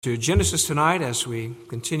To Genesis tonight as we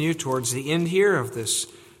continue towards the end here of this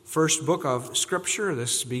first book of Scripture,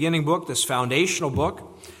 this beginning book, this foundational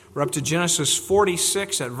book. We're up to Genesis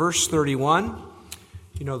 46 at verse 31.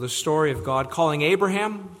 You know the story of God calling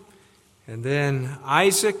Abraham, and then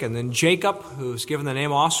Isaac, and then Jacob, who's given the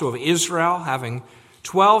name also of Israel, having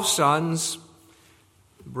 12 sons.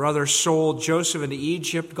 Brothers sold Joseph into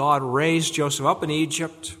Egypt. God raised Joseph up in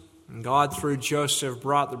Egypt, and God, through Joseph,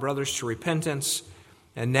 brought the brothers to repentance,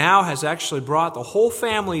 and now has actually brought the whole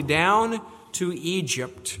family down to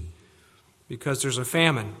Egypt because there's a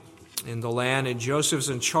famine in the land, and Joseph's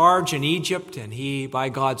in charge in Egypt, and he, by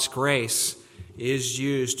God's grace, is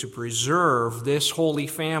used to preserve this holy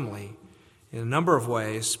family in a number of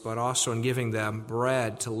ways, but also in giving them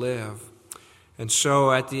bread to live. And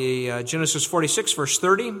so at the Genesis 46, verse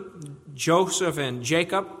 30, Joseph and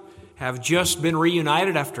Jacob have just been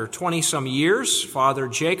reunited after 20-some years. Father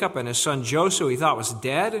Jacob and his son Joseph, he thought was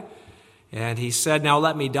dead. And he said, "Now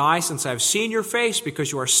let me die since I've seen your face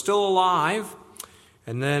because you are still alive."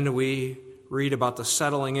 And then we read about the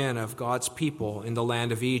settling in of God's people in the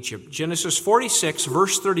land of Egypt. Genesis 46,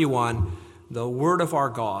 verse 31, the word of our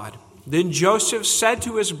God. "Then Joseph said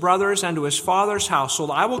to his brothers and to his father's household,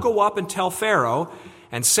 I will go up and tell Pharaoh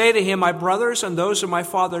and say to him, my brothers and those of my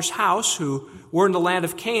father's house who were in the land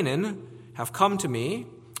of Canaan have come to me,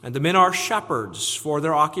 and the men are shepherds, for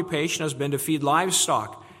their occupation has been to feed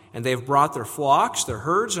livestock, and they have brought their flocks, their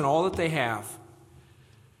herds, and all that they have.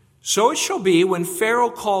 So it shall be when Pharaoh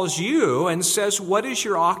calls you and says, what is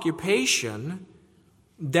your occupation,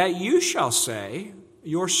 that you shall say,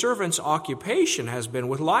 your servant's occupation has been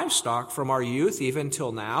with livestock from our youth even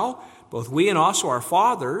till now, both we and also our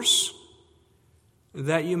fathers,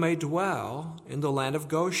 that you may dwell in the land of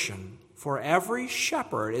Goshen. For every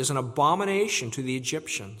shepherd is an abomination to the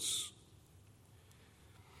Egyptians."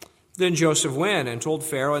 Then Joseph went and told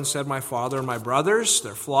Pharaoh and said, "My father and my brothers,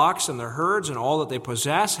 their flocks and their herds and all that they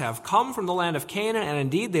possess have come from the land of Canaan, and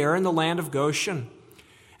indeed they are in the land of Goshen."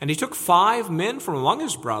 And he took 5 men from among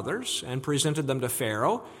his brothers and presented them to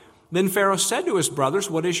Pharaoh. Then Pharaoh said to his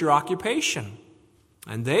brothers, "What is your occupation?"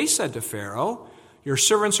 And they said to Pharaoh, "Your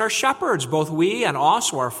servants are shepherds, both we and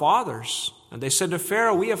also our fathers." And they said to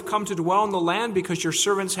Pharaoh, "We have come to dwell in the land because your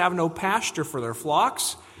servants have no pasture for their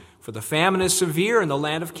flocks, for the famine is severe in the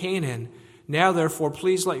land of Canaan. Now therefore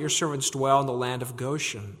please let your servants dwell in the land of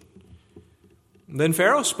Goshen." Then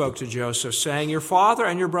Pharaoh spoke to Joseph, saying, "Your father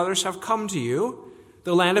and your brothers have come to you.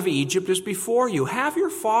 The land of Egypt is before you. Have your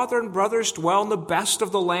father and brothers dwell in the best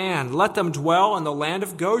of the land. Let them dwell in the land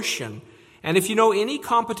of Goshen. And if you know any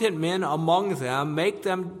competent men among them, make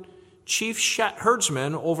them chief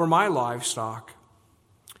herdsmen over my livestock."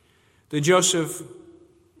 Then Joseph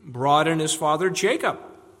brought in his father Jacob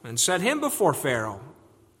and set him before Pharaoh.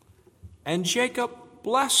 And Jacob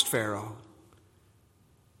blessed Pharaoh.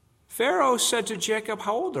 Pharaoh said to Jacob,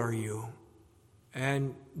 "How old are you?"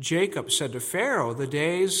 And Jacob said to Pharaoh, "The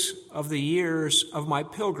days of the years of my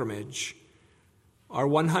pilgrimage are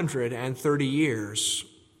 130 years.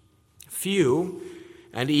 Few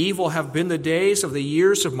and evil have been the days of the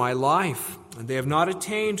years of my life, and they have not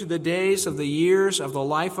attained to the days of the years of the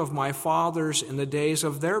life of my fathers in the days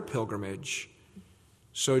of their pilgrimage."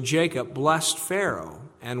 So Jacob blessed Pharaoh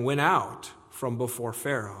and went out from before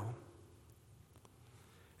Pharaoh.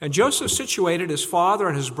 And Joseph situated his father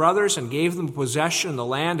and his brothers and gave them possession in the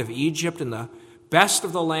land of Egypt, in the best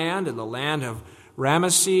of the land, in the land of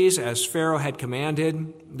Ramesses, as Pharaoh had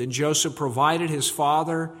commanded. Then Joseph provided his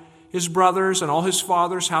father, his brothers, and all his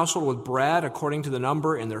father's household with bread according to the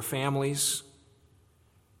number in their families.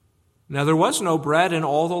 Now there was no bread in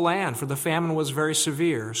all the land, for the famine was very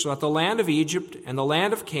severe, so that the land of Egypt and the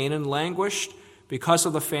land of Canaan languished because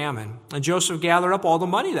of the famine. And Joseph gathered up all the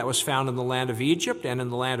money that was found in the land of Egypt and in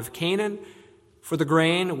the land of Canaan for the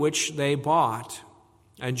grain which they bought.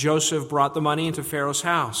 And Joseph brought the money into Pharaoh's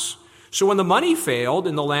house. So when the money failed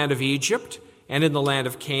in the land of Egypt and in the land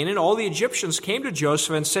of Canaan, all the Egyptians came to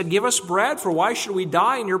Joseph and said, "Give us bread, for why should we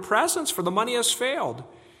die in your presence? For the money has failed."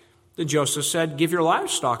 Then Joseph said, "Give your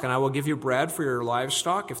livestock, and I will give you bread for your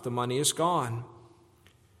livestock if the money is gone."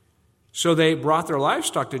 So they brought their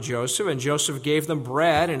livestock to Joseph, and Joseph gave them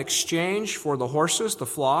bread in exchange for the horses, the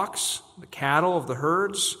flocks, the cattle of the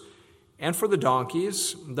herds, and for the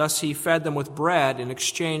donkeys. Thus he fed them with bread in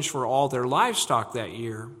exchange for all their livestock that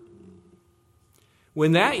year.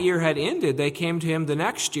 When that year had ended, they came to him the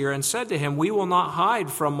next year and said to him, "We will not hide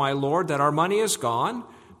from my lord that our money is gone.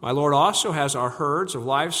 My lord also has our herds of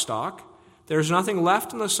livestock. There is nothing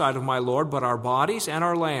left in the sight of my lord but our bodies and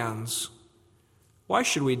our lands. Why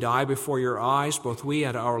should we die before your eyes, both we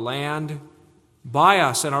and our land? Buy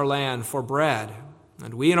us and our land for bread."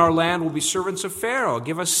 and we in our land will be servants of Pharaoh.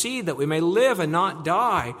 Give us seed that we may live and not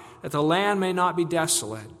die, that the land may not be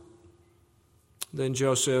desolate." Then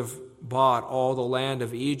Joseph bought all the land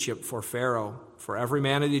of Egypt for Pharaoh, for every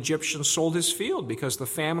man of the Egyptians sold his field because the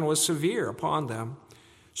famine was severe upon them.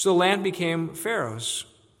 So the land became Pharaoh's.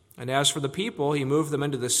 And as for the people, he moved them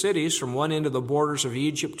into the cities from one end of the borders of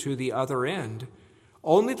Egypt to the other end.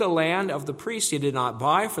 Only the land of the priests he did not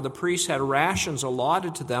buy, for the priests had rations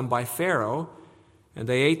allotted to them by Pharaoh, and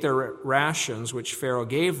they ate their rations which Pharaoh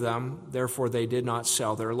gave them, therefore they did not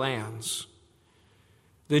sell their lands.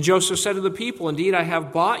 Then Joseph said to the people, "Indeed, I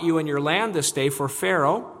have bought you and your land this day for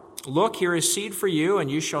Pharaoh. Look, here is seed for you, and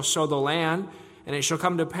you shall sow the land, and it shall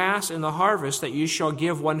come to pass in the harvest that you shall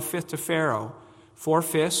give 1/5 to Pharaoh. 4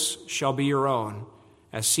 fifths shall be your own,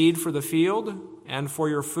 as seed for the field, and for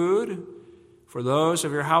your food, for those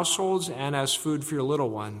of your households, and as food for your little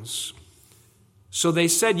ones." So they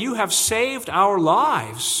said, "You have saved our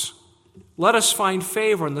lives. Let us find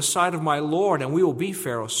favor in the sight of my Lord, and we will be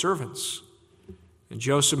Pharaoh's servants." And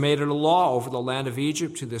Joseph made it a law over the land of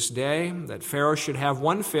Egypt to this day, that Pharaoh should have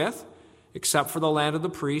 1/5, except for the land of the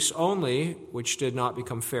priests only, which did not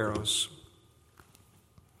become Pharaoh's.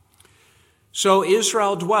 So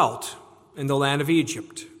Israel dwelt in the land of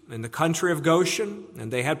Egypt, in the country of Goshen,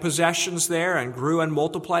 and they had possessions there, and grew and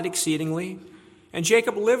multiplied exceedingly. And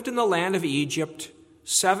Jacob lived in the land of Egypt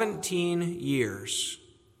 17 years.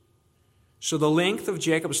 So the length of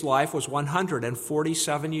Jacob's life was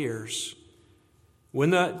 147 years. When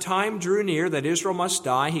the time drew near that Israel must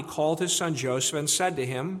die, he called his son Joseph and said to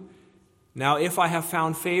him, "Now if I have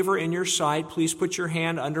found favor in your sight, please put your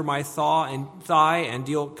hand under my thigh and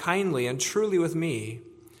deal kindly and truly with me.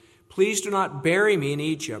 Please do not bury me in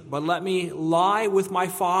Egypt, but let me lie with my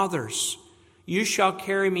fathers. You shall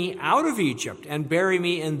carry me out of Egypt and bury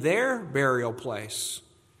me in their burial place."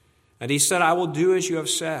 And he said, "I will do as you have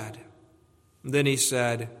said." Then he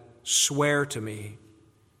said, "Swear to me."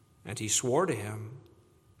 And he swore to him.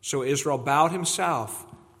 So Israel bowed himself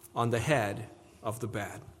on the head of the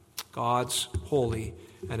bed. God's holy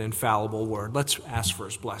and infallible word. Let's ask for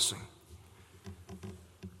his blessing.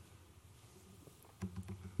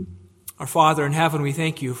 Our Father in heaven, we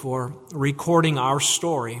thank you for recording our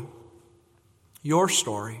story, your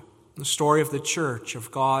story, the story of the church, of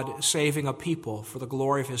God saving a people for the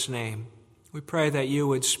glory of his name. We pray that you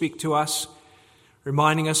would speak to us,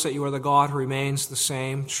 reminding us that you are the God who remains the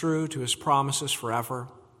same, true to his promises forever.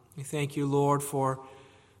 We thank you, Lord, for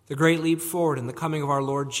the great leap forward in the coming of our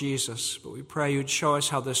Lord Jesus. But we pray you'd show us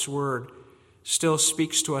how this word still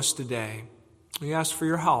speaks to us today. We ask for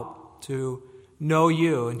your help to know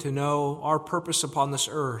you and to know our purpose upon this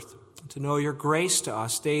earth, to know your grace to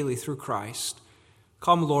us daily through Christ.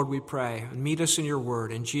 Come, Lord, we pray, and meet us in your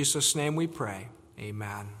word. In Jesus' name we pray.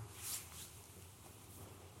 Amen.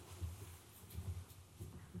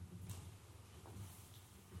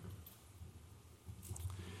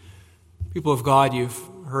 People of God, you've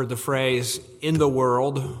heard the phrase, "in the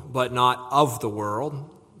world, but not of the world,"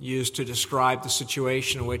 used to describe the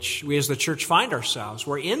situation in which we as the church find ourselves.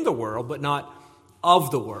 We're in the world, but not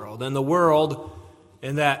of the world. And the world,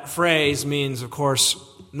 in that phrase, means, of course,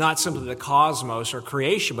 not simply the cosmos or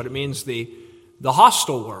creation, but it means the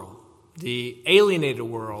hostile world, the alienated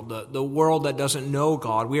world, the world that doesn't know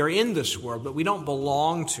God. We are in this world, but we don't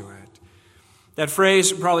belong to it. That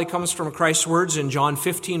phrase probably comes from Christ's words in John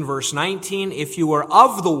 15, verse 19. "If you were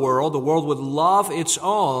of the world would love its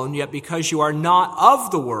own, yet because you are not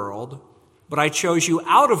of the world, but I chose you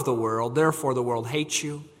out of the world, therefore the world hates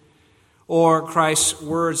you." Or Christ's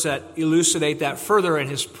words that elucidate that further in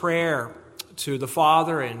his prayer to the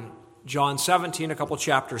Father in John 17, a couple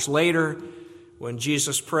chapters later, when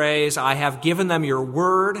Jesus prays, "I have given them your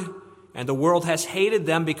word, and the world has hated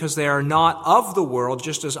them because they are not of the world,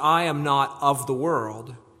 just as I am not of the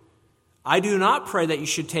world. I do not pray that you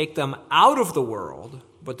should take them out of the world,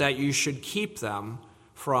 but that you should keep them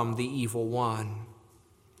from the evil one."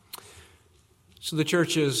 So the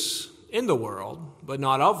church is in the world, but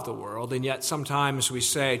not of the world, and yet sometimes we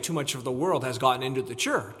say too much of the world has gotten into the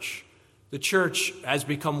church. The church has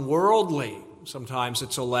become worldly, sometimes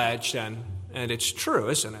it's alleged, and it's true,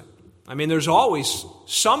 isn't it? I mean, there's always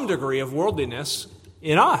some degree of worldliness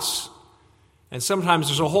in us. And sometimes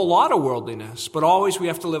there's a whole lot of worldliness, but always we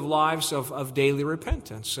have to live lives of daily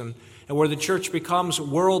repentance. And where the church becomes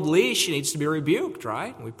worldly, she needs to be rebuked,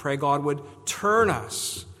 right? And we pray God would turn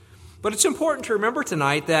us. But it's important to remember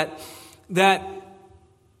tonight that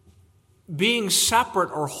being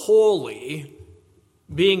separate or holy,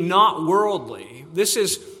 being not worldly, this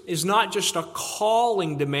is not just a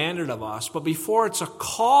calling demanded of us, but before it's a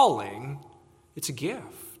calling, it's a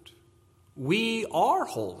gift. we are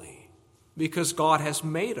holy because God has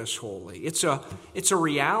made us holy. It's a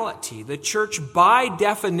reality. The church, by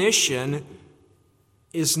definition,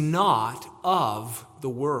 is not of the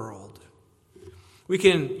world. We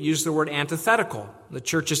can use the word antithetical. The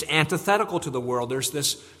church is antithetical to the world. There's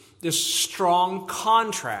this strong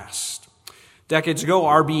contrast. Decades ago,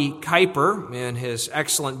 R.B. Kuiper, in his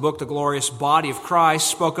excellent book, The Glorious Body of Christ,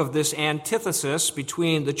 spoke of this antithesis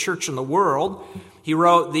between the church and the world. He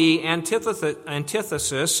wrote, the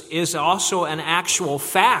antithesis is also an actual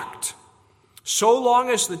fact. So long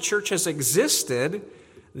as the church has existed,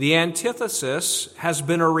 the antithesis has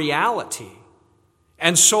been a reality.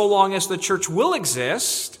 And so long as the church will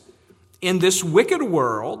exist in this wicked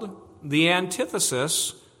world, the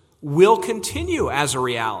antithesis will continue as a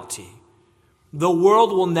reality. The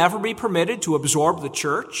world will never be permitted to absorb the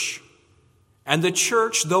church, and the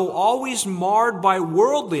church, though always marred by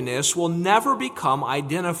worldliness, will never become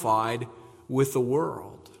identified with the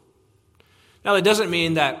world. Now, that doesn't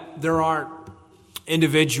mean that there aren't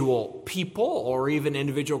individual people or even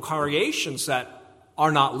individual congregations that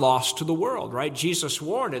are not lost to the world, right? Jesus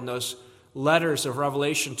warned in those letters of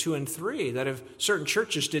Revelation 2 and 3 that if certain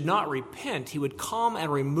churches did not repent, he would come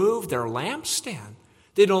and remove their lampstand.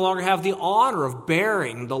 They no longer have the honor of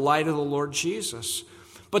bearing the light of the Lord Jesus.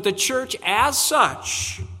 But the church as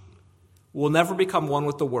such will never become one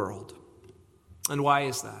with the world. And why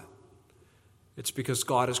is that? It's because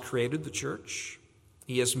God has created the church.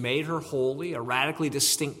 He has made her holy, a radically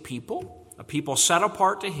distinct people, a people set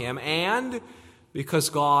apart to him, and because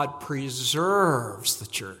God preserves the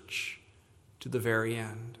church to the very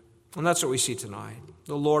end. And that's what we see tonight,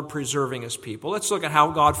 the Lord preserving his people. Let's look at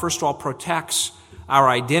how God, first of all, protects our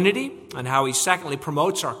identity, and how he secondly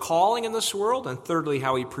promotes our calling in this world, and thirdly,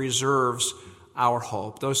 how he preserves our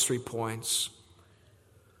hope. Those 3 points.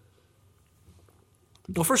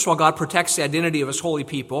 Well, first of all, God protects the identity of his holy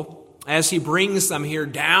people as he brings them here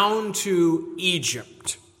down to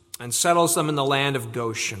Egypt and settles them in the land of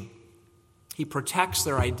Goshen. He protects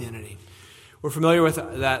their identity. We're familiar with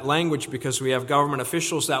that language because we have government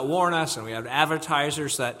officials that warn us, and we have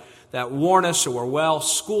advertisers that warn us, so we're well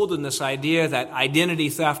schooled in this idea that identity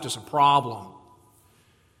theft is a problem.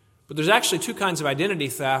 But there's actually 2 kinds of identity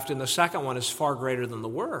theft, and the second one is far greater than the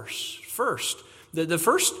worst. The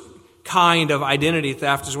first kind of identity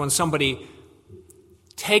theft is when somebody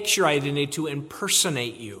takes your identity to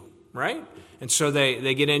impersonate you, right? And so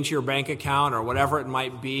they get into your bank account or whatever it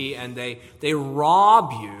might be, and they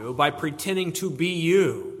rob you by pretending to be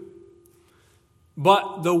you.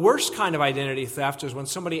 But the worst kind of identity theft is when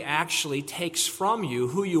somebody actually takes from you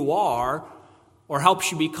who you are or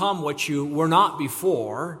helps you become what you were not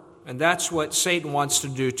before. And that's what Satan wants to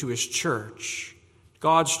do to his church,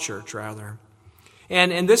 God's church, rather.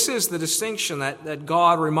 And this is the distinction that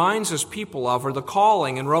God reminds his people of, or the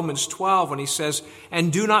calling in Romans 12 when he says,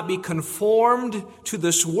 "And do not be conformed to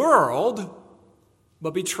this world,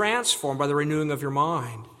 but be transformed by the renewing of your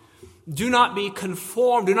mind." Do not be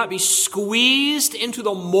conformed, do not be squeezed into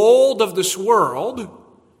the mold of this world,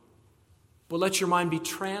 but let your mind be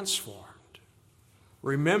transformed.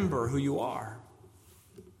 Remember who you are.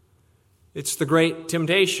 It's the great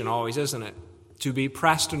temptation always, isn't it? To be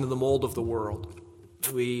pressed into the mold of the world.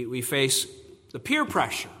 We face the peer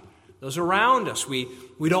pressure, those around us. We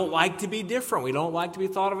don't like to be different. We don't like to be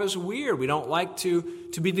thought of as weird. We don't like to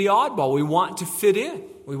be the oddball. We want to fit in.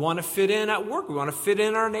 We want to fit in at work. We want to fit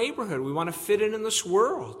in our neighborhood. We want to fit in this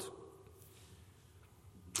world.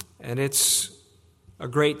 And it's a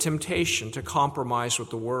great temptation to compromise with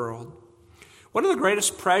the world. One of the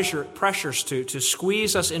greatest pressures to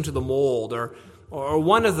squeeze us into the mold, or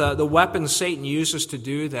one of the weapons Satan uses to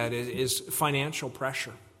do that is financial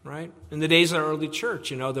pressure, right? In the days of the early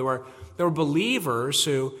church, there were believers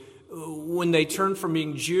who, when they turned from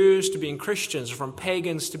being Jews to being Christians, or from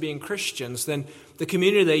pagans to being Christians, then the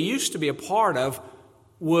community they used to be a part of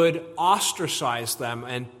would ostracize them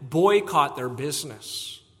and boycott their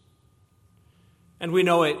business. And we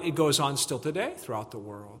know it goes on still today throughout the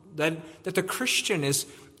world, that the Christian is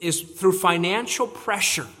through financial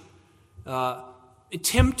pressure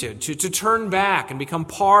tempted to turn back and become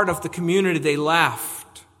part of the community they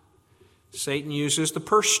left. Satan uses the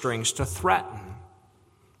purse strings to threaten.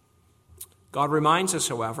 God reminds us,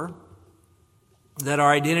 however, that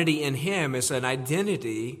our identity in him is an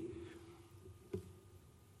identity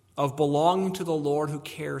of belonging to the Lord who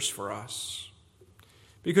cares for us.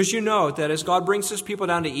 Because you know that as God brings his people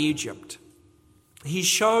down to Egypt, he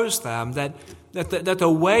shows them that the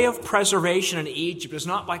way of preservation in Egypt is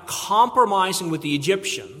not by compromising with the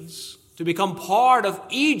Egyptians to become part of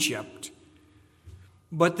Egypt,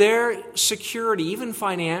 but their security, even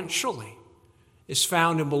financially, is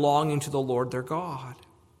found in belonging to the Lord their God.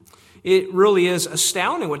 It really is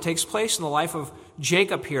astounding what takes place in the life of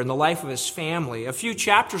Jacob here, in the life of his family. A few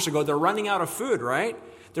chapters ago, they're running out of food, right?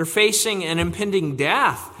 They're facing an impending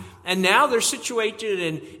death. And now they're situated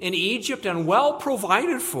in Egypt and well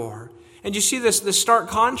provided for. And you see this stark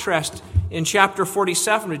contrast in chapter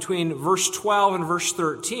 47 between verse 12 and verse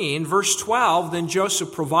 13. Verse 12, then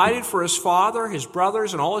Joseph provided for his father, his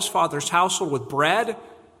brothers, and all his father's household with bread.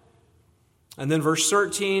 And then verse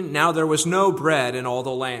 13, now there was no bread in all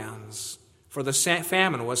the lands, for the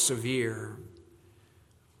famine was severe.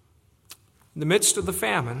 In the midst of the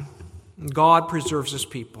famine, God preserves his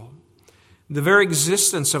people. The very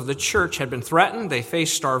existence of the church had been threatened. They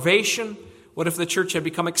faced starvation. What if the church had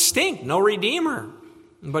become extinct? No redeemer.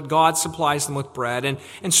 But God supplies them with bread.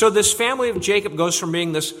 And so this family of Jacob goes from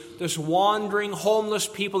being this wandering, homeless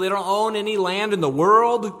people, they don't own any land in the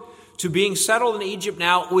world, to being settled in Egypt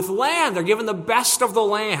now with land. They're given the best of the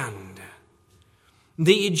land.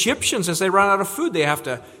 The Egyptians, as they run out of food, they have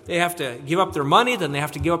to give up their money, then they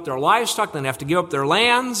have to give up their livestock, then they have to give up their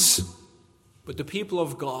lands. But the people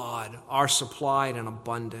of God are supplied in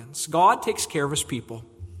abundance. God takes care of his people.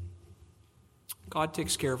 God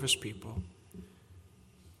takes care of his people.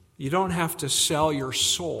 You don't have to sell your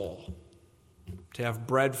soul to have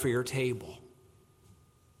bread for your table.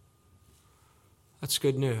 That's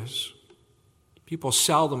good news. People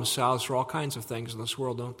sell themselves for all kinds of things in this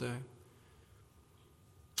world, don't they?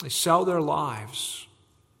 They sell their lives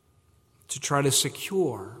to try to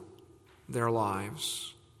secure their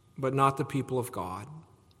lives, but not the people of God.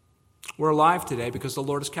 We're alive today because the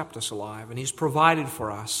Lord has kept us alive, and he's provided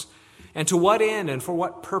for us. And to what end and for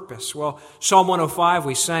what purpose? Well, Psalm 105,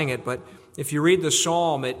 we sang it, but if you read the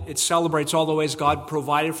psalm, it celebrates all the ways God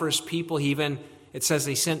provided for his people. It says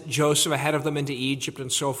he sent Joseph ahead of them into Egypt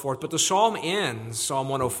and so forth. But the psalm ends, Psalm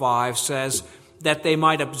 105 says, that they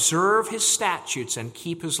might observe his statutes and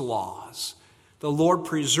keep his laws. The Lord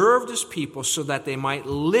preserved his people so that they might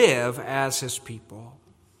live as his people.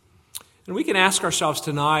 And we can ask ourselves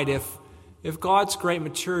tonight if God's great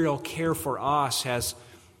material care for us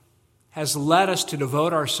has led us to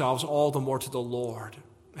devote ourselves all the more to the Lord.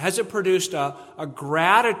 Has it produced a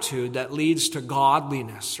gratitude that leads to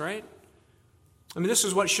godliness, right? I mean, this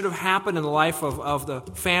is what should have happened in the life of the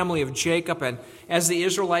family of Jacob. And as the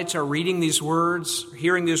Israelites are reading these words,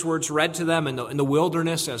 hearing these words read to them in the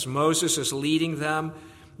wilderness as Moses is leading them,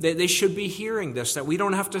 they should be hearing this, that we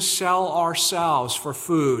don't have to sell ourselves for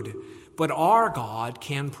food, but our God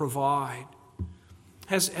can provide.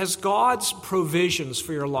 Has God's provisions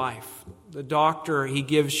for your life, the doctor he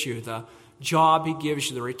gives you, the job he gives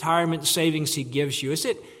you, the retirement savings he gives you,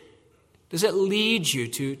 does it lead you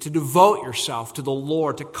to devote yourself to the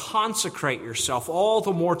Lord, to consecrate yourself all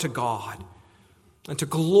the more to God, and to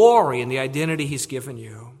glory in the identity he's given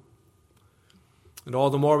you? And all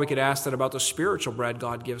the more we could ask that about the spiritual bread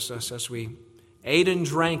God gives us as we ate and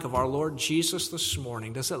drank of our Lord Jesus this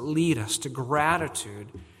morning. Does it lead us to gratitude,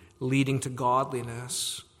 leading to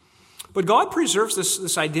godliness? But God preserves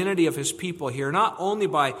this identity of his people here, not only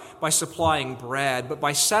by supplying bread, but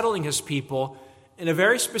by settling his people in a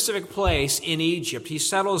very specific place in Egypt. He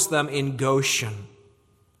settles them in Goshen.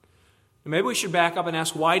 Maybe we should back up and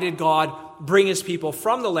ask, why did God bring his people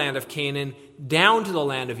from the land of Canaan down to the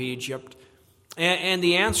land of Egypt? And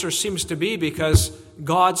the answer seems to be because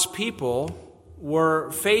God's people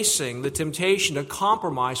were facing the temptation to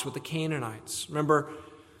compromise with the Canaanites. Remember,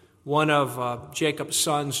 one of Jacob's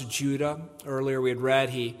sons, Judah, earlier we had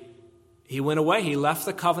read, he went away. He left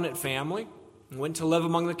the covenant family, went to live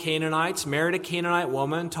among the Canaanites, married a Canaanite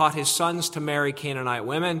woman, taught his sons to marry Canaanite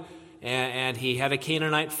women, and he had a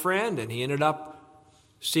Canaanite friend, and he ended up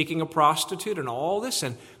seeking a prostitute and all this.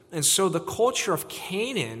 And so the culture of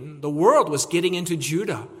Canaan, the world was getting into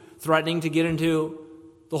Judah, threatening to get into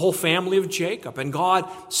the whole family of Jacob. And God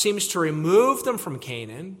seems to remove them from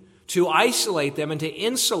Canaan, to isolate them and to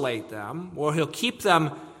insulate them. Well, he'll keep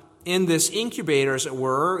them in this incubator, as it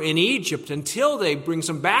were, in Egypt until they brings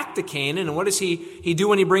them back to Canaan. And what does he do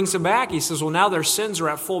when he brings them back? He says, well, now their sins are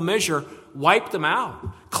at full measure. Wipe them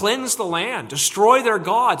out. Cleanse the land. Destroy their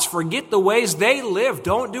gods. Forget the ways they lived.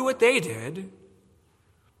 Don't do what they did.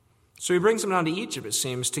 So he brings them down to Egypt, it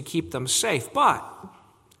seems, to keep them safe. But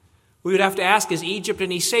we would have to ask, is Egypt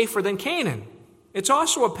any safer than Canaan? It's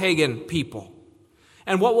also a pagan people.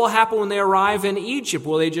 And what will happen when they arrive in Egypt?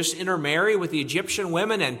 Will they just intermarry with the Egyptian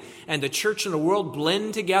women and the church and the world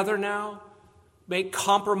blend together now? Make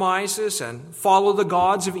compromises and follow the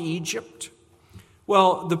gods of Egypt?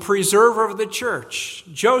 Well, the preserver of the church,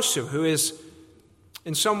 Joseph, who is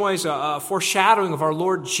in some ways a foreshadowing of our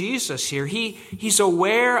Lord Jesus here, he's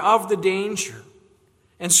aware of the danger.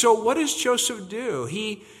 And so what does Joseph do?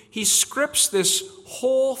 He scripts this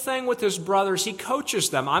whole thing with his brothers. He coaches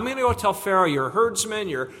them. I'm going to go tell Pharaoh, you're herdsmen,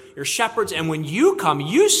 you're shepherds, and when you come,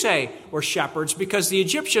 you say we're shepherds, because the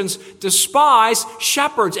Egyptians despise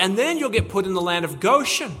shepherds. And then you'll get put in the land of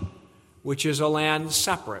Goshen, which is a land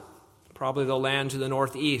separate, probably the land to the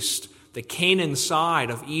northeast, the Canaan side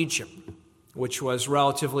of Egypt, which was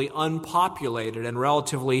relatively unpopulated and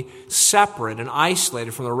relatively separate and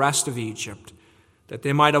isolated from the rest of Egypt, that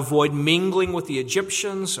they might avoid mingling with the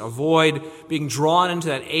Egyptians, avoid being drawn into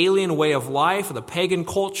that alien way of life, of the pagan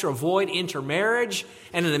culture, avoid intermarriage,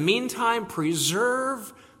 and in the meantime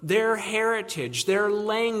preserve their heritage, their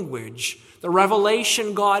language, the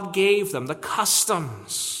revelation God gave them, the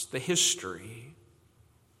customs, the history.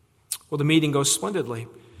 Well, the meeting goes splendidly.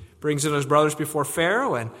 Brings in his brothers before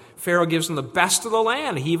Pharaoh, and Pharaoh gives them the best of the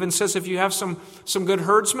land. He even says, if you have some good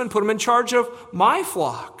herdsmen, put them in charge of my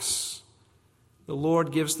flocks. The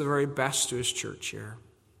Lord gives the very best to his church here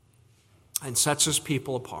and sets his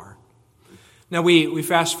people apart. Now, we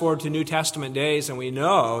fast forward to New Testament days, and we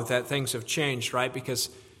know that things have changed, right?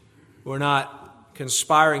 Because we're not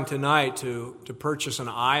conspiring tonight to purchase an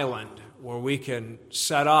island where we can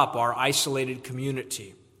set up our isolated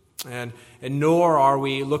community. And nor are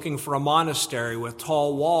we looking for a monastery with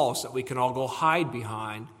tall walls that we can all go hide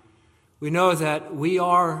behind. We know that we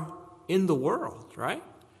are in the world, right?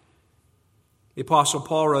 The Apostle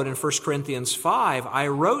Paul wrote in 1 Corinthians 5, I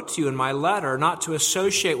wrote to you in my letter not to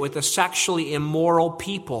associate with the sexually immoral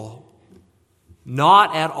people,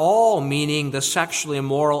 not at all meaning the sexually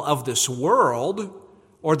immoral of this world,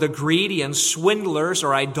 or the greedy and swindlers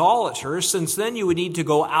or idolaters, since then you would need to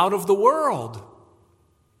go out of the world.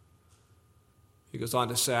 He goes on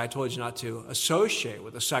to say, I told you not to associate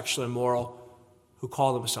with the sexually immoral who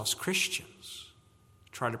call themselves Christians,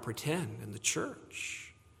 try to pretend in the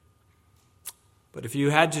church. But if you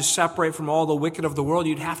had to separate from all the wicked of the world,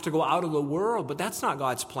 you'd have to go out of the world. But that's not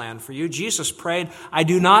God's plan for you. Jesus prayed, I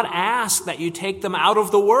do not ask that you take them out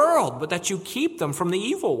of the world, but that you keep them from the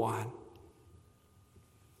evil one.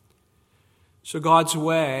 So God's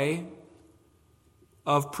way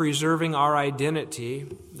of preserving our identity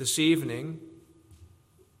this evening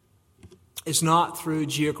is not through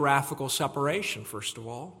geographical separation, first of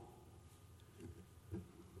all.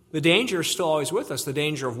 The danger is still always with us, the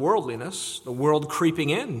danger of worldliness, the world creeping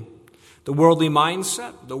in, the worldly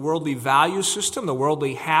mindset, the worldly value system, the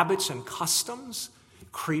worldly habits and customs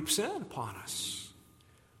creeps in upon us.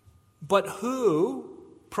 But who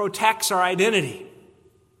protects our identity?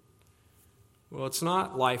 Well, it's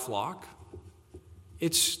not LifeLock.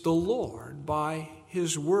 It's the Lord by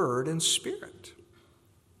his word and spirit.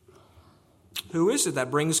 Who is it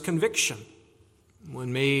that brings conviction?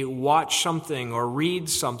 When we watch something or read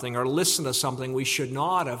something or listen to something we should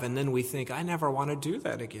not have, and then we think, I never want to do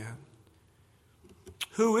that again.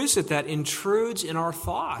 Who is it that intrudes in our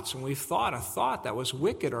thoughts when we've thought a thought that was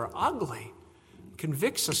wicked or ugly?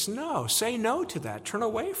 Convicts us, no. Say no to that. Turn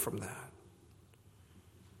away from that.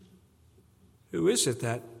 Who is it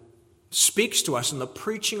that speaks to us in the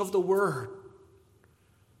preaching of the word,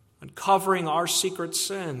 uncovering our secret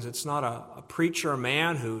sins? It's not a preacher, a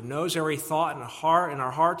man who knows every thought in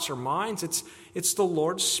our hearts or minds. It's the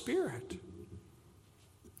Lord's Spirit.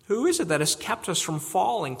 Who is it that has kept us from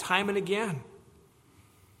falling time and again?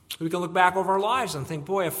 We can look back over our lives and think,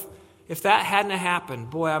 boy, if that hadn't happened,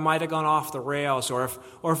 boy, I might have gone off the rails. Or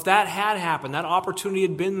if that had happened, that opportunity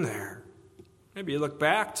had been there. Maybe you look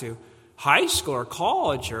back to high school or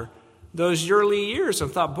college or those early years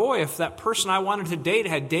and thought, boy, if that person I wanted to date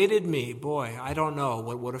had dated me, boy, I don't know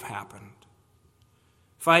what would have happened.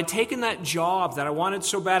 If I had taken that job that I wanted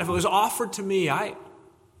so bad, if it was offered to me, I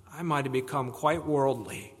might have become quite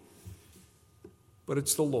worldly. But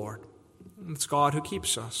it's the Lord. It's God who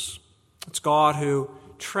keeps us. It's God who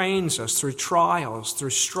trains us through trials,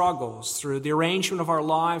 through struggles, through the arrangement of our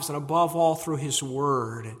lives, and above all, through his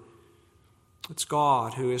word. It's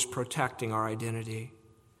God who is protecting our identity.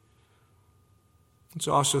 It's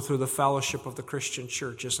also through the fellowship of the Christian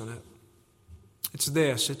church, isn't it?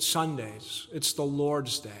 It's Sundays, it's the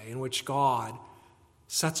Lord's Day in which God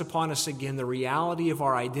sets upon us again the reality of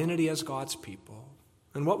our identity as God's people.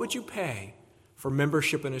 And what would you pay for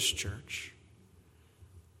membership in his church?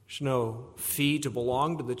 There's no fee to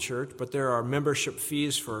belong to the church, but there are membership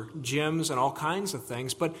fees for gyms and all kinds of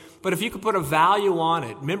things. But if you could put a value on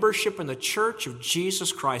it, membership in the church of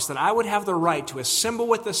Jesus Christ, that I would have the right to assemble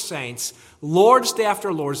with the saints Lord's Day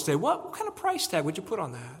after Lord's Day, what kind of price tag would you put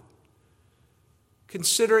on that?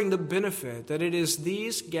 Considering the benefit that it is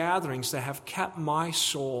these gatherings that have kept my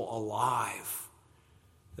soul alive,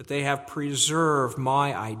 that they have preserved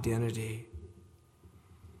my identity.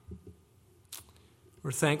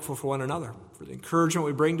 We're thankful for one another, for the encouragement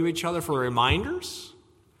we bring to each other, for the reminders.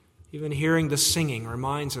 Even hearing the singing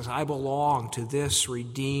reminds us, I belong to this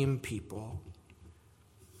redeemed people.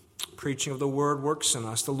 Preaching of the word works in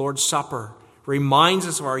us. The Lord's Supper reminds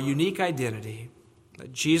us of our unique identity,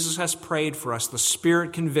 that Jesus has prayed for us. The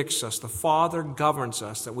Spirit convicts us. The Father governs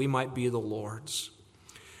us that we might be the Lord's.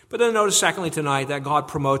 But then notice, secondly, tonight, that God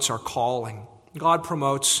promotes our calling. God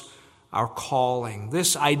promotes our calling.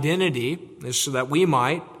 This identity is so that we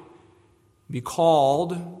might be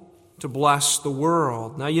called to bless the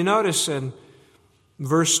world. Now you notice in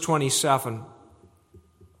verse 27,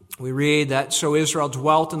 we read that, so Israel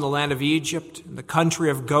dwelt in the land of Egypt, in the country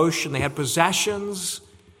of Goshen. They had possessions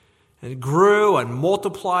and grew and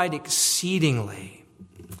multiplied exceedingly.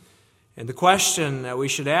 And the question that we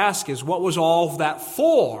should ask is, what was all of that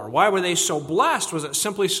for? Why were they so blessed? Was it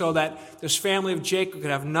simply so that this family of Jacob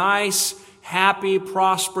could have nice, happy,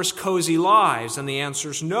 prosperous, cozy lives? And the answer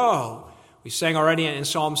is no. We sang already in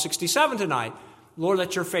Psalm 67 tonight, Lord,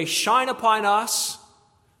 let your face shine upon us,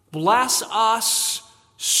 bless us,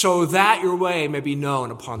 so that your way may be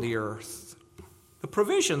known upon the earth. The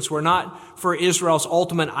provisions were not for Israel's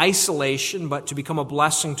ultimate isolation, but to become a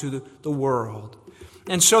blessing to the world.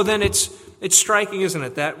 And so then it's striking, isn't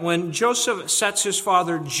it, that when Joseph sets his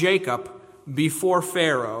father Jacob before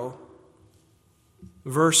Pharaoh,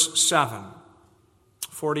 verse 7,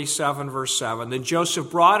 47, verse 7, then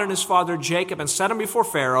Joseph brought in his father Jacob and set him before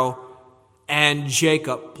Pharaoh, and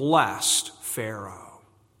Jacob blessed Pharaoh.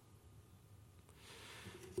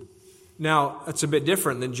 Now, that's a bit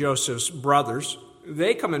different than Joseph's brothers.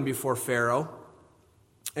 They come in before Pharaoh,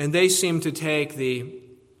 and they seem to take the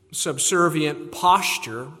subservient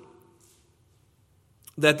posture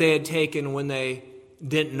that they had taken when they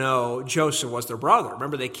didn't know Joseph was their brother.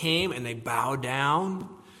 Remember, they came and they bowed down,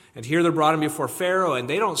 and here they're brought in before Pharaoh, and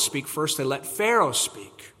they don't speak first, they let Pharaoh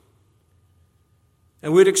speak.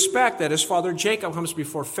 And we'd expect that as Father Jacob comes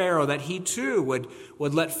before Pharaoh, that he too would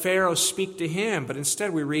let Pharaoh speak to him. But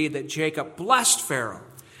instead we read that Jacob blessed Pharaoh.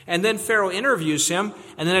 And then Pharaoh interviews him.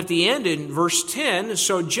 And then at the end in verse 10,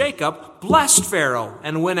 so Jacob blessed Pharaoh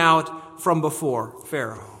and went out from before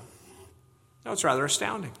Pharaoh. Now it's rather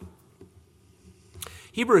astounding.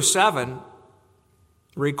 Hebrews 7,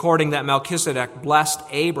 recording that Melchizedek blessed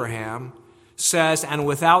Abraham, says, and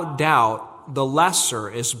without doubt the lesser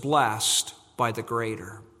is blessed by the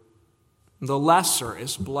greater. The lesser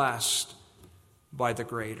is blessed by the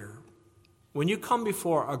greater. When you come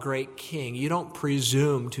before a great king, you don't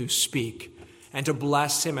presume to speak and to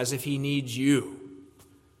bless him as if he needs you.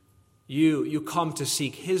 You come to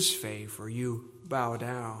seek his favor. You bow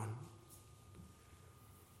down.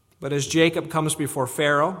 But as Jacob comes before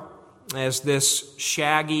Pharaoh, as this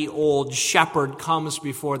shaggy old shepherd comes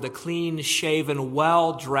before the clean-shaven,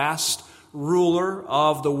 well-dressed ruler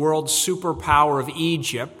of the world's superpower of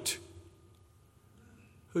Egypt,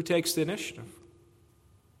 who takes the initiative?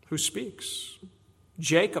 Who speaks?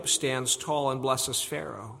 Jacob stands tall and blesses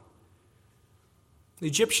Pharaoh. The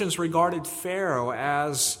Egyptians regarded Pharaoh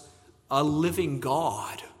as a living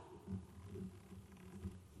god.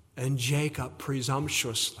 And Jacob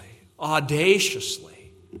presumptuously,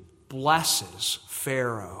 audaciously blesses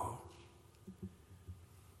Pharaoh.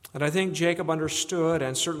 And I think Jacob understood,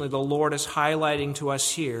 and certainly the Lord is highlighting to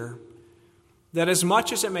us here, that as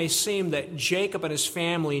much as it may seem that Jacob and his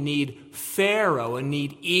family need Pharaoh and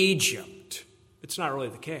need Egypt, it's not really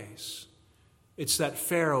the case. It's that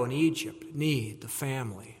Pharaoh and Egypt need the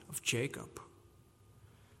family of Jacob.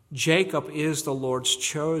 Jacob is the Lord's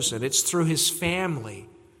chosen. It's through his family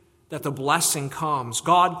that the blessing comes.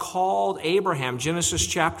 God called Abraham, Genesis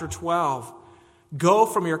chapter 12, go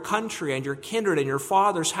from your country and your kindred and your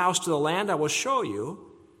father's house to the land I will show you,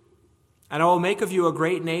 and I will make of you a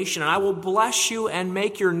great nation, and I will bless you and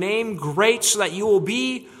make your name great so that you will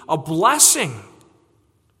be a blessing.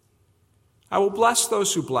 I will bless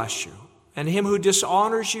those who bless you, and him who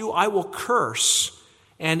dishonors you I will curse,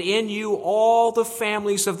 and in you all the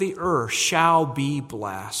families of the earth shall be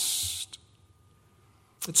blessed.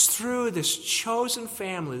 It's through this chosen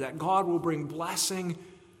family that God will bring blessing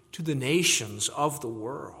to the nations of the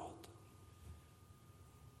world.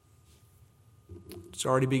 It's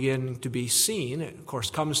already beginning to be seen. It, of course,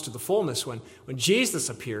 comes to the fullness when Jesus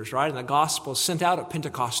appears, right? And the gospel is sent out at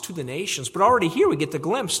Pentecost to the nations. But already here we get the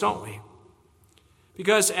glimpse, don't we?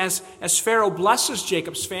 Because as Pharaoh blesses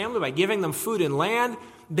Jacob's family by giving them food and land,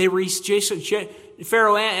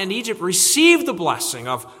 Pharaoh and Egypt receive the blessing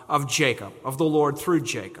of Jacob, of the Lord through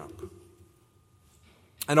Jacob.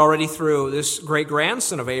 And already through this great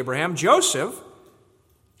grandson of Abraham, Joseph,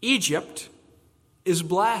 Egypt is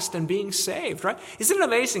blessed and being saved, right? Isn't it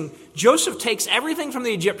amazing? Joseph takes everything from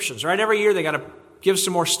the Egyptians, right? Every year they got to give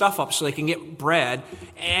some more stuff up so they can get bread.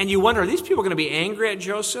 And you wonder, are these people going to be angry at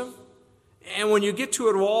Joseph? And when you get to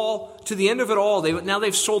it all, to the end of it all, now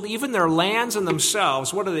they've sold even their lands and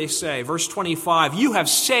themselves. What do they say? Verse 25, you have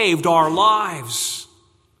saved our lives.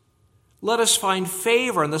 Let us find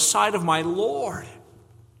favor in the sight of my Lord.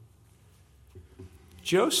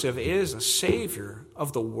 Joseph is a savior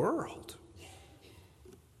of the world.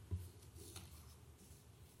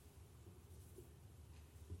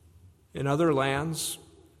 In other lands,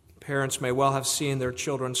 parents may well have seen their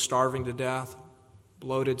children starving to death,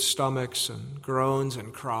 bloated stomachs and groans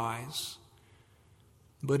and cries.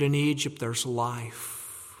 But in Egypt, there's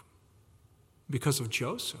life because of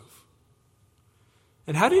Joseph.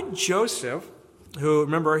 And how did Joseph, who,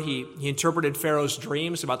 remember, he interpreted Pharaoh's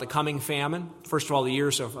dreams about the coming famine, first of all, the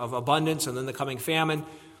years of abundance and then the coming famine.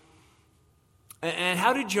 And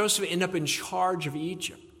how did Joseph end up in charge of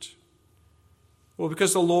Egypt? Well,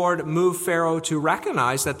 because the Lord moved Pharaoh to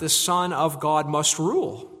recognize that the Son of God must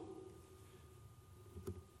rule.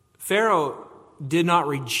 Pharaoh did not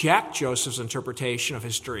reject Joseph's interpretation of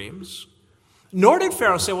his dreams, nor did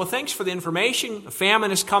Pharaoh say, well, thanks for the information. A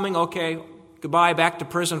famine is coming. Okay, goodbye, back to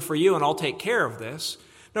prison for you, and I'll take care of this.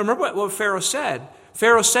 Now, remember what Pharaoh said.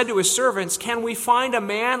 Pharaoh said to his servants, can we find a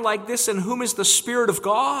man like this in whom is the Spirit of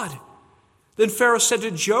God? Then Pharaoh said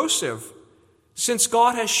to Joseph, since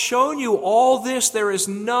God has shown you all this, there is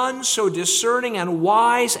none so discerning and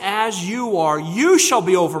wise as you are. You shall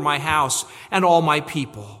be over my house and all my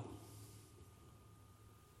people.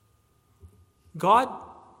 God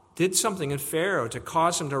did something in Pharaoh to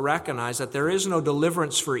cause him to recognize that there is no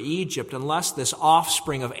deliverance for Egypt unless this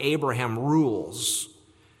offspring of Abraham rules.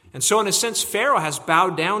 And so in a sense, Pharaoh has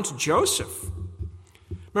bowed down to Joseph.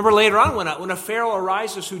 Remember later on when a Pharaoh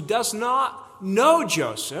arises who does not know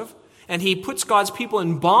Joseph, and he puts God's people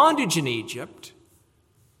in bondage in Egypt,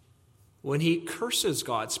 when he curses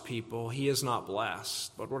God's people, he is not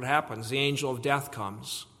blessed. But what happens? The angel of death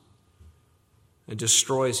comes and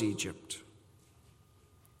destroys Egypt.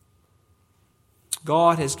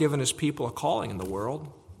 God has given his people a calling in the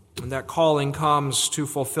world, and that calling comes to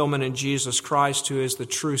fulfillment in Jesus Christ, who is the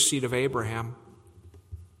true seed of Abraham.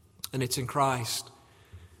 And it's in Christ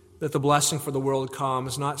that the blessing for the world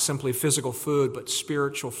comes, not simply physical food, but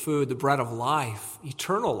spiritual food, the bread of life,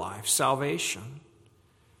 eternal life, salvation.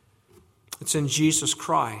 It's in Jesus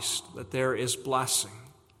Christ that there is blessing.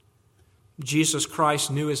 Jesus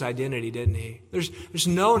Christ knew his identity, didn't he? There's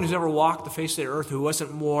no one who's ever walked the face of the earth who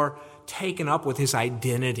wasn't more taken up with his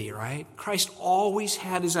identity, right? Christ always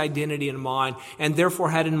had his identity in mind, and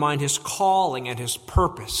therefore had in mind his calling and his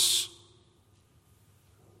purpose.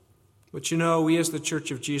 But you know, we as the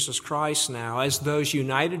Church of Jesus Christ now, as those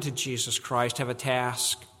united to Jesus Christ, have a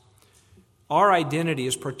task. Our identity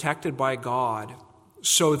is protected by God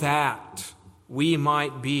so that we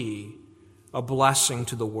might be a blessing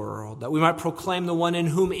to the world, that we might proclaim the one in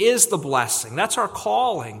whom is the blessing. That's our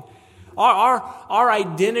calling. Our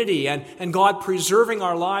identity and God preserving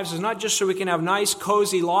our lives is not just so we can have nice,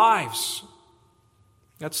 cozy lives.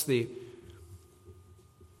 That's the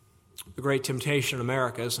great temptation in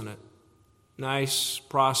America, isn't it? Nice,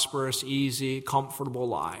 prosperous, easy, comfortable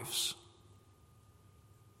lives.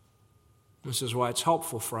 This is why it's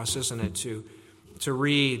helpful for us, isn't it, to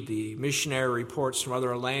read the missionary reports from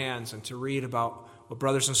other lands and to read about what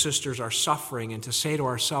brothers and sisters are suffering and to say to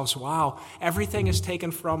ourselves, wow, everything is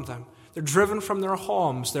taken from them. They're driven from their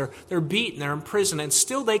homes. They're beaten. They're in prison. And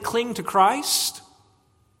still they cling to Christ.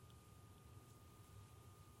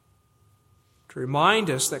 To remind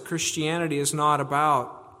us that Christianity is not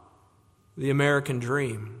about the American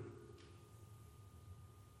dream.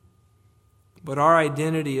 But our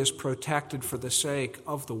identity is protected for the sake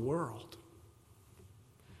of the world.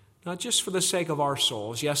 Not just for the sake of our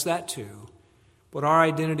souls. Yes, that too. But our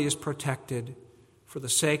identity is protected for the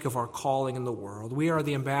sake of our calling in the world. We are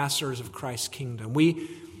the ambassadors of Christ's kingdom.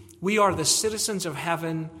 We are the citizens of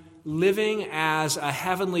heaven, living as a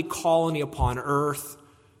heavenly colony upon earth,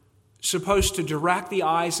 supposed to direct the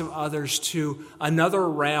eyes of others to another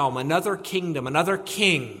realm, another kingdom, another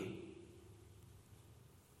king,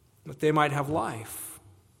 that they might have life.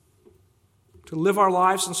 To live our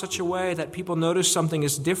lives in such a way that people notice something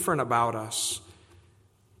is different about us,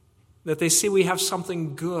 that they see we have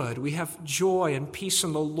something good, we have joy and peace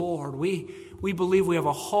in the Lord, we believe we have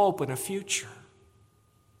a hope and a future.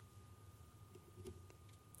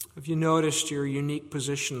 Have you noticed your unique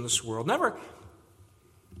position in this world? Never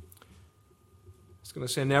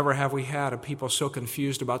have we had a people so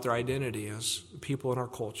confused about their identity as the people in our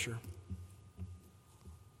culture.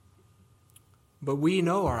 But we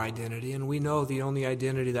know our identity, and we know the only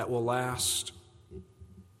identity that will last.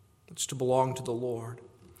 It's to belong to the Lord.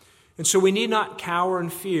 And so we need not cower in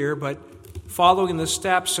fear, but following the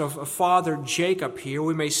steps of Father Jacob here,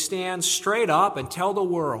 we may stand straight up and tell the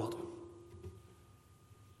world.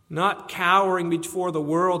 Not cowering before the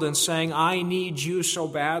world and saying, I need you so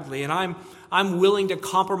badly, and I'm willing to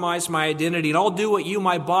compromise my identity, and I'll do what you,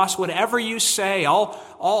 my boss, whatever you say.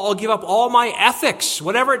 I'll give up all my ethics,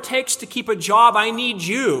 whatever it takes to keep a job. I need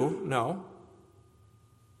you. No.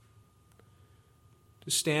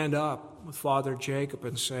 To stand up with Father Jacob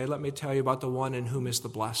and say, let me tell you about the one in whom is the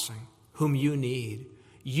blessing, whom you need.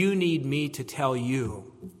 You need me to tell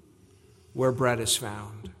you where bread is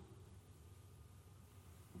found.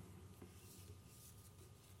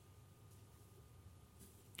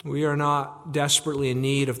 We are not desperately in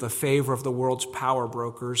need of the favor of the world's power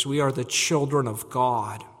brokers. We are the children of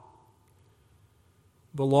God,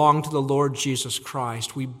 belong to the Lord Jesus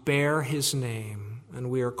Christ. We bear his name, and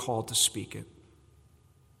we are called to speak it.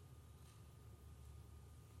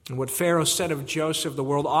 And what Pharaoh said of Joseph, the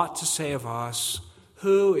world ought to say of us,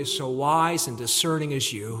 who is so wise and discerning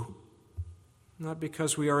as you? Not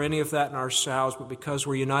because we are any of that in ourselves, but because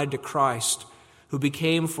we're united to Christ, who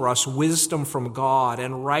became for us wisdom from God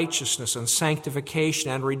and righteousness and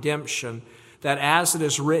sanctification and redemption, that as it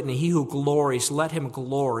is written, he who glories, let him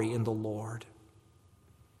glory in the Lord.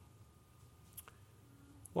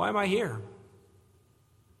 Why am I here?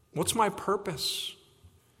 What's my purpose?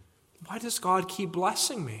 Why does God keep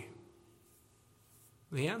blessing me?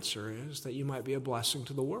 The answer is that you might be a blessing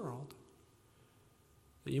to the world,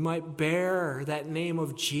 that you might bear that name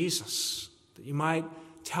of Jesus, that you might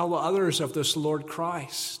tell others of this Lord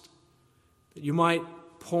Christ, that you might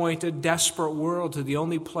point a desperate world to the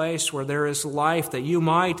only place where there is life, that you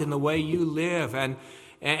might, in the way you live and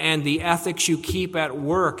the ethics you keep at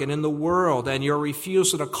work and in the world and your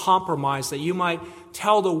refusal to compromise, that you might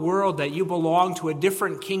tell the world that you belong to a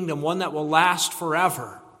different kingdom, one that will last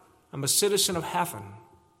forever. I'm a citizen of heaven.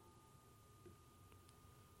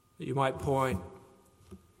 That you might point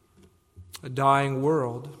a dying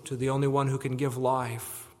world to the only one who can give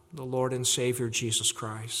life, the Lord and Savior Jesus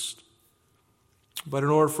Christ. But in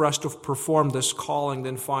order for us to perform this calling,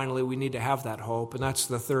 then finally we need to have that hope. And that's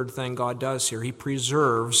the third thing God does here. He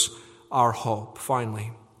preserves our hope,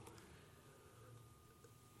 finally.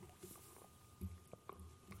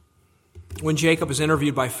 When Jacob is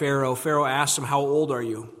interviewed by Pharaoh, Pharaoh asks him, how old are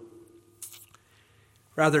you?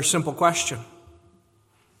 Rather simple question.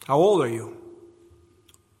 How old are you?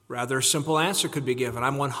 Rather simple answer could be given.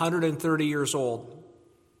 I'm 130 years old.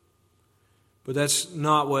 But that's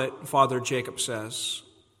not what Father Jacob says.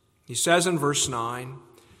 He says in verse 9,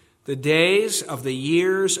 the days of the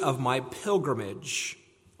years of my pilgrimage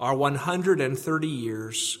are 130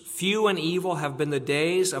 years. Few and evil have been the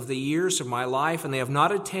days of the years of my life, and they have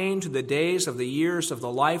not attained to the days of the years of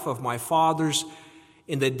the life of my fathers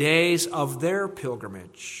in the days of their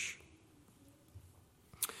pilgrimage.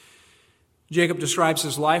 Jacob describes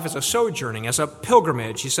his life as a sojourning, as a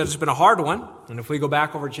pilgrimage. He said it's been a hard one. And if we go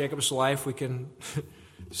back over Jacob's life, we can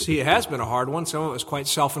see it has been a hard one. Some of it was quite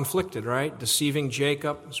self-inflicted, right? Deceiving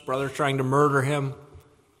Jacob, his brother trying to murder him,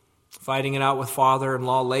 fighting it out with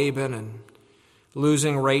father-in-law Laban, and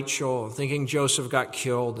losing Rachel, thinking Joseph got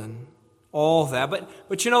killed, and all that.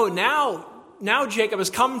 But you know, now Jacob has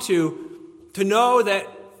come to know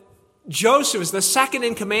that Joseph is the second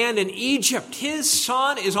in command in Egypt. His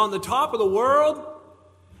son is on the top of the world.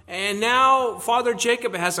 And now Father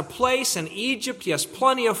Jacob has a place in Egypt. He has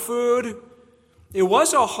plenty of food. It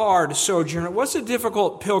was a hard sojourn. It was a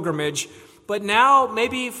difficult pilgrimage. But now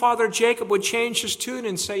maybe Father Jacob would change his tune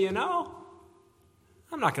and say, I'm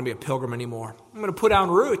not going to be a pilgrim anymore. I'm going to put down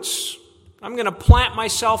roots. I'm going to plant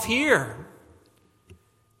myself here.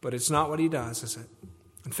 But it's not what he does, is it?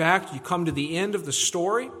 In fact, you come to the end of the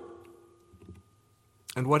story,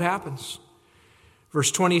 and what happens?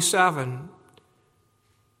 Verse 27,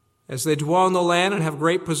 as they dwell in the land and have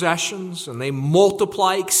great possessions, and they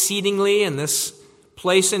multiply exceedingly in this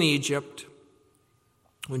place in Egypt,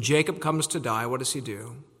 when Jacob comes to die, what does he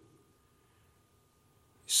do?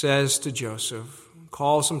 He says to Joseph,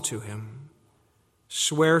 calls him to him,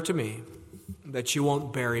 swear to me that you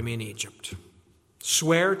won't bury me in Egypt.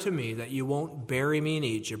 Swear to me that you won't bury me in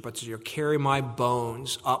Egypt, but that you'll carry my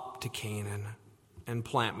bones up to Canaan and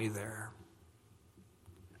plant me there.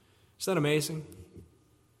 Isn't that amazing?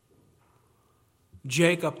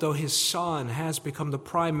 Jacob, though his son, has become the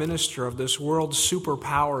prime minister of this world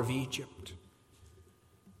superpower of Egypt.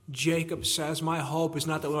 Jacob says, my hope is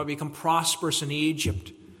not that we might become prosperous in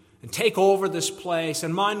Egypt and take over this place,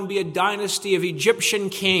 and mine will be a dynasty of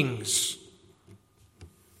Egyptian kings.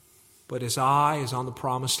 but his eye is on the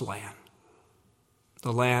promised land,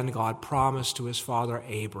 the land God promised to his father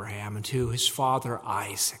Abraham and to his father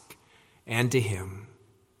Isaac and to him.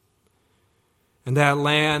 And that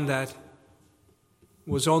land that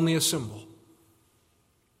was only a symbol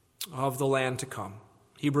of the land to come.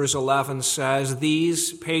 Hebrews 11 says,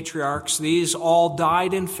 these patriarchs, these all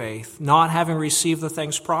died in faith, not having received the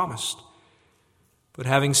things promised, but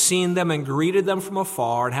having seen them and greeted them from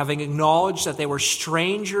afar, and having acknowledged that they were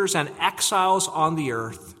strangers and exiles on the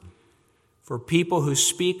earth. For people who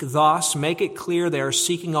speak thus make it clear they are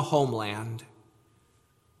seeking a homeland.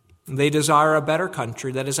 They desire a better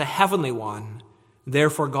country that is a heavenly one.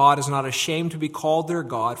 Therefore God is not ashamed to be called their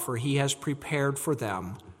God, for he has prepared for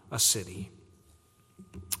them a city.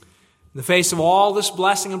 In the face of all this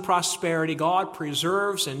blessing and prosperity, God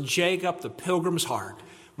preserves in Jacob the pilgrim's heart.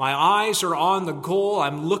 My eyes are on the goal.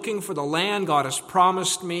 I'm looking for the land God has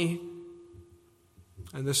promised me.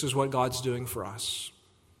 And this is what God's doing for us.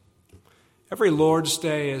 Every Lord's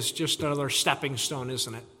Day is just another stepping stone,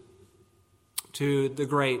 isn't it, to the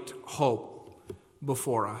great hope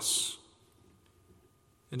before us.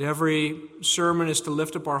 And every sermon is to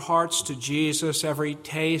lift up our hearts to Jesus. Every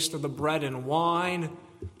taste of the bread and wine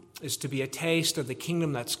is to be a taste of the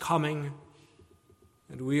kingdom that's coming,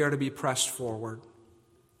 and we are to be pressed forward.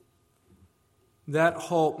 That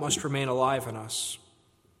hope must remain alive in us,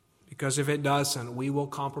 because if it doesn't, we will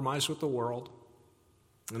compromise with the world.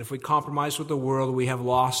 And if we compromise with the world, we have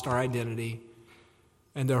lost our identity,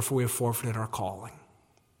 and therefore we have forfeited our calling.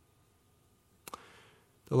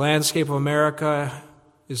 The landscape of America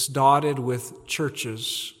is dotted with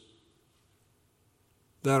churches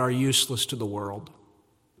that are useless to the world.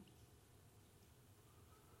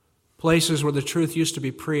 Places where the truth used to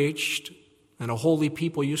be preached and a holy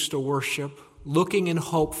people used to worship, looking in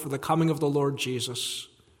hope for the coming of the Lord Jesus,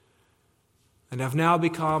 and have now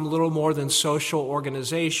become little more than social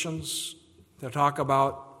organizations that talk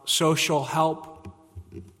about social help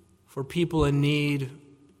for people in need,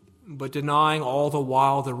 but denying all the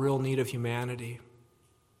while the real need of humanity.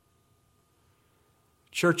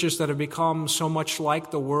 Churches that have become so much like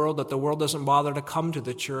the world that the world doesn't bother to come to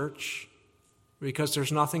the church because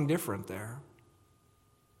there's nothing different there.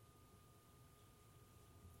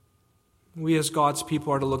 We as God's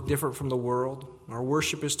people are to look different from the world. Our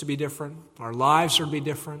worship is to be different. Our lives are to be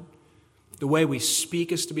different. The way we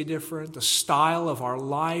speak is to be different. The style of our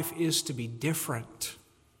life is to be different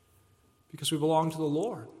because we belong to the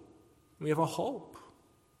Lord. We have a hope.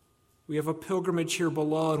 We have a pilgrimage here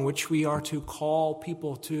below in which we are to call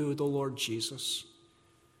people to the Lord Jesus.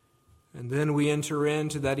 And then we enter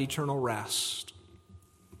into that eternal rest.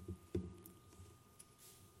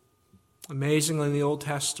 Amazingly, in the Old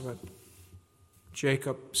Testament,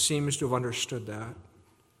 Jacob seems to have understood that.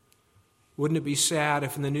 Wouldn't it be sad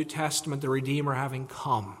if in the New Testament the Redeemer having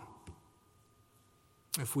come,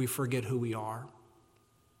 if we forget who we are?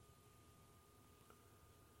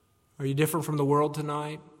 Are you different from the world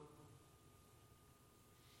tonight?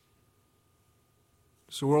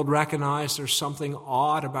 Does the world recognize there's something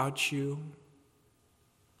odd about you?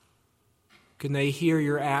 Can they hear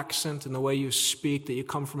your accent and the way you speak, that you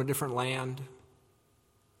come from a different land?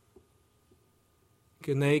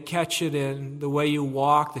 Can they catch it in the way you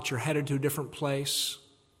walk, that you're headed to a different place?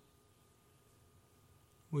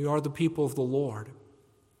 We are the people of the Lord,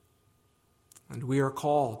 and we are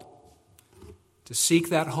called to seek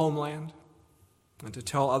that homeland and to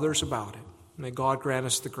tell others about it. May God grant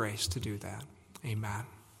us the grace to do that. Amen.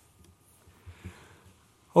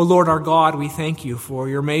 O Lord our God, we thank you for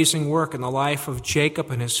your amazing work in the life of Jacob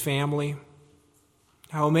and his family.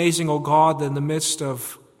 How amazing, O God, that in the midst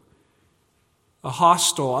of a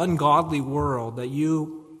hostile, ungodly world, that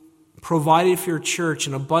you provided for your church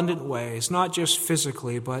in abundant ways, not just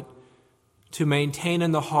physically, but to maintain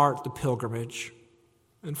in the heart the pilgrimage.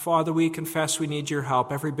 And Father, we confess we need your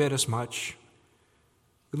help every bit as much.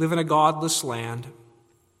 We live in a godless land,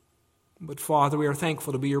 but Father, we are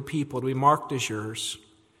thankful to be your people, to be marked as yours.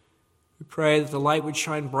 We pray that the light would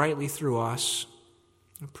shine brightly through us.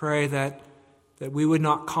 We pray that we would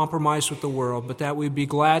not compromise with the world, but that we'd be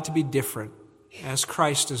glad to be different as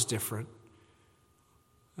Christ is different.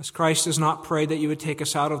 As Christ does not pray that you would take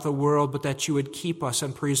us out of the world, but that you would keep us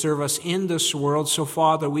and preserve us in this world. So,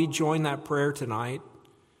 Father, we join that prayer tonight.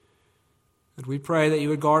 And we pray that you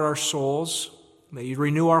would guard our souls, that you'd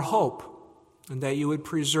renew our hope, and that you would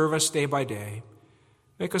preserve us day by day.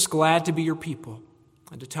 Make us glad to be your people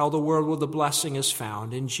and to tell the world where the blessing is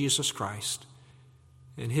found in Jesus Christ.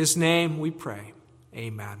 In his name we pray.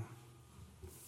 Amen.